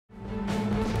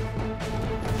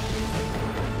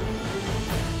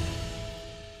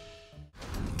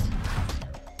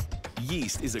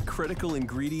Yeast is a critical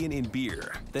ingredient in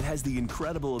beer that has the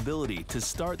incredible ability to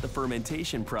start the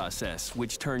fermentation process,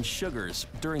 which turns sugars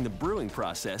during the brewing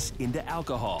process into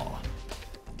alcohol.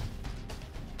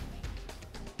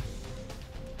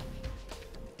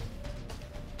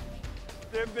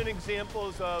 There have been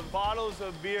examples of bottles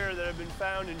of beer that have been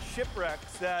found in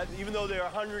shipwrecks that, even though they are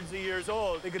hundreds of years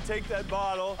old, they could take that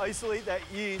bottle, isolate that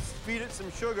yeast, feed it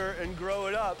some sugar, and grow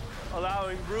it up,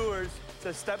 allowing brewers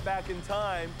to step back in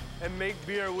time and make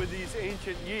beer with these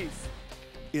ancient yeasts.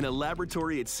 In a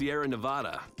laboratory at Sierra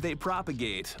Nevada, they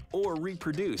propagate or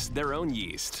reproduce their own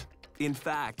yeast. In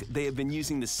fact, they have been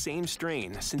using the same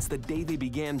strain since the day they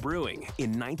began brewing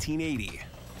in 1980.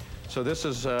 So this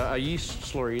is a yeast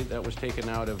slurry that was taken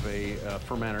out of a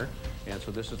fermenter, and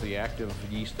so this is the active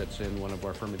yeast that's in one of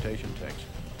our fermentation tanks.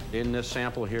 In this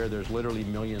sample here, there's literally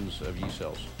millions of yeast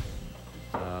cells.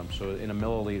 So in a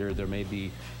milliliter, there may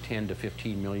be 10 to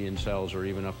 15 million cells, or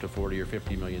even up to 40 or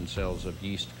 50 million cells of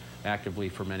yeast actively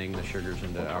fermenting the sugars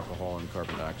into alcohol and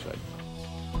carbon dioxide.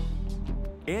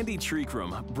 Andy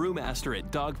Treekrum, brewmaster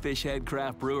at Dogfish Head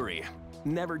Craft Brewery,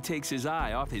 never takes his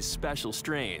eye off his special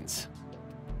strains.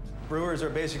 Brewers are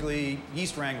basically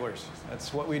yeast wranglers.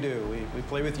 That's what we do. We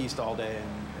play with yeast all day, and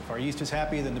if our yeast is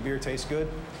happy, then the beer tastes good.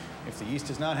 If the yeast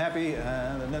is not happy,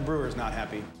 then the brewer is not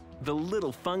happy. The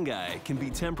little fungi can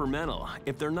be temperamental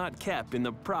if they're not kept in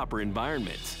the proper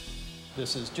environment.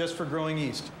 This is just for growing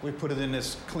yeast. We put it in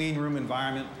this clean room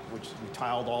environment, which we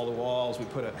tiled all the walls. We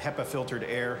put a HEPA-filtered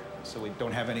air, so we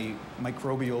don't have any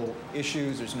microbial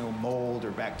issues. There's no mold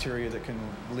or bacteria that can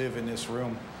live in this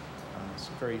room. It's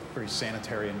a very, very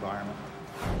sanitary environment.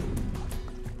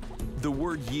 The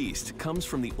word yeast comes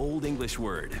from the Old English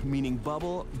word meaning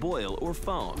bubble, boil, or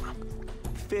foam.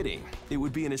 Fitting, it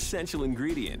would be an essential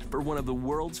ingredient for one of the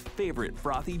world's favorite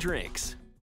frothy drinks.